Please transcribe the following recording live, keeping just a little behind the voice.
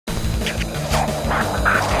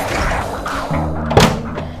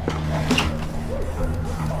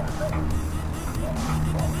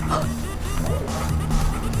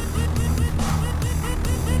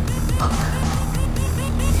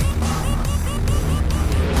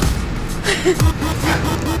State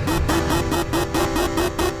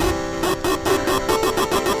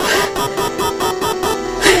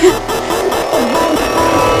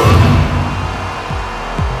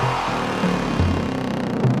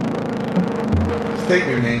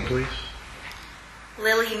your name, please.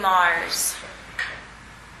 Lily Mars.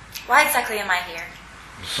 Why exactly am I here?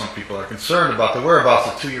 Some people are concerned about the whereabouts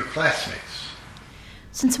of two of your classmates.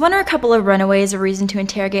 Since when are a couple of runaways a reason to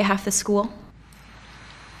interrogate half the school?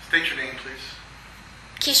 State your name, please.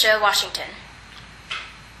 Keesha, Washington.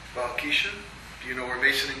 About Keesha, do you know where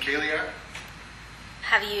Mason and Kalee are?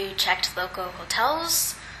 Have you checked local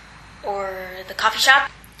hotels? Or the coffee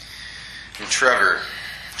shop? I'm Trevor.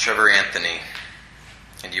 Trevor Anthony.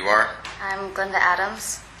 And you are? I'm Glinda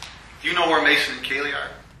Adams. Do you know where Mason and Kalee are?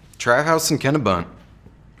 Try a house in Kennebunk.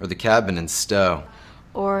 Or the cabin in Stowe.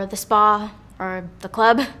 Or the spa. Or the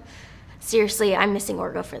club. Seriously, I'm missing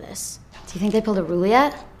Orgo for this. Do you think they pulled a rule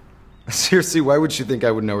yet? Seriously, why would you think I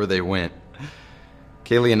would know where they went?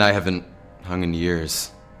 Kalee and I haven't hung in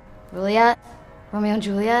years. Juliet? Romeo and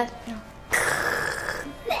Juliet? No.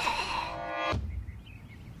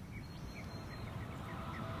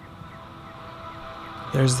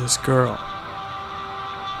 There's this girl.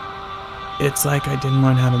 It's like I didn't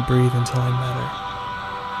learn how to breathe until I met her.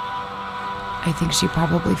 I think she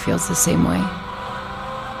probably feels the same way.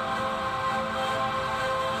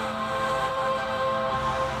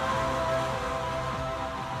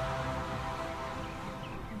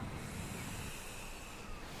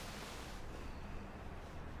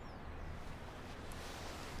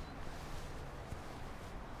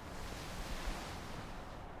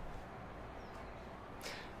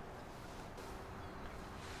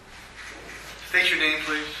 State your name,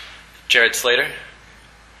 please. Jared Slater.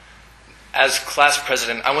 As class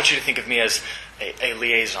president, I want you to think of me as a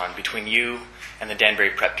liaison between you and the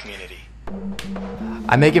Danbury Prep community.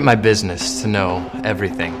 I make it my business to know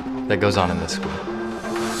everything that goes on in this school.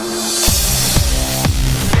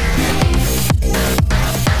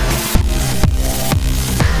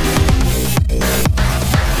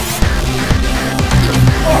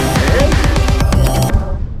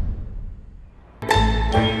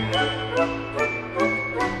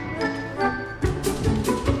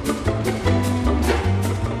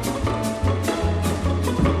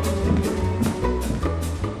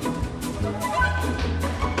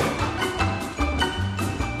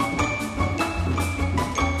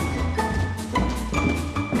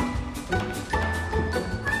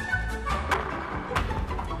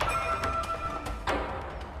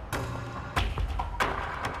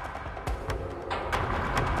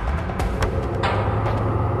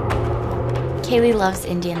 Kalee loves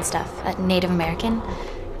Indian stuff, Native American,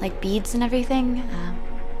 like beads and everything.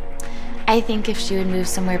 I think if she would move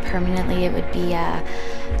somewhere permanently, it would be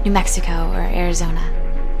New Mexico or Arizona.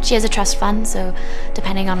 She has a trust fund, so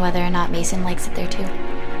depending on whether or not Mason likes it there too.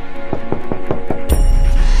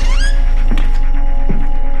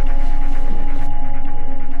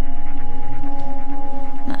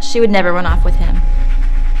 She would never run off with him.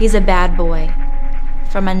 He's a bad boy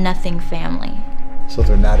from a nothing family. So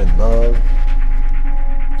they're not in love?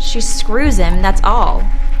 She screws him, that's all.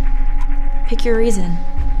 Pick your reason.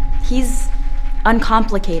 He's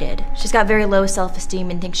uncomplicated. She's got very low self-esteem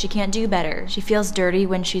and thinks she can't do better. She feels dirty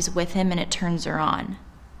when she's with him and it turns her on.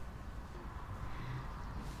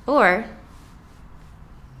 Or,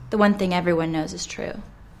 the one thing everyone knows is true.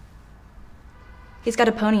 He's got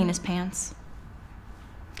a pony in his pants.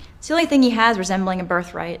 It's the only thing he has resembling a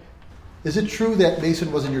birthright. Is it true that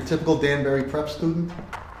Mason wasn't your typical Danbury Prep student?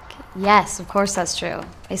 Yes, of course that's true.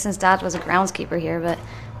 Mason's dad was a groundskeeper here, but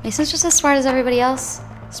Mason's just as smart as everybody else.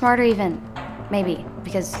 Smarter even. Maybe,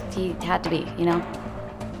 because he had to be, you know?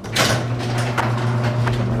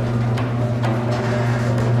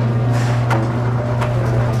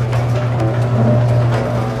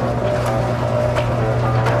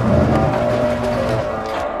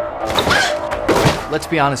 Let's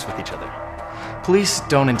be honest with each other. Police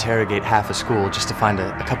don't interrogate half a school just to find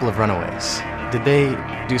a couple of runaways. Did they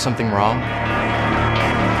do something wrong?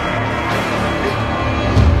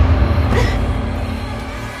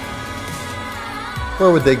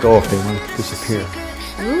 Where would they go if they wanted to disappear?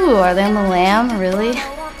 Ooh, are they on the lam? Really?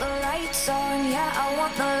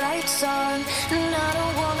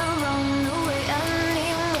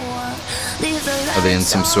 Are they in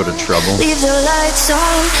some sort of trouble? Leave the lights on.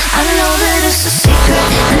 I know that it's a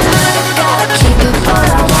secret, and I gotta keep it, but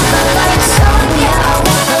I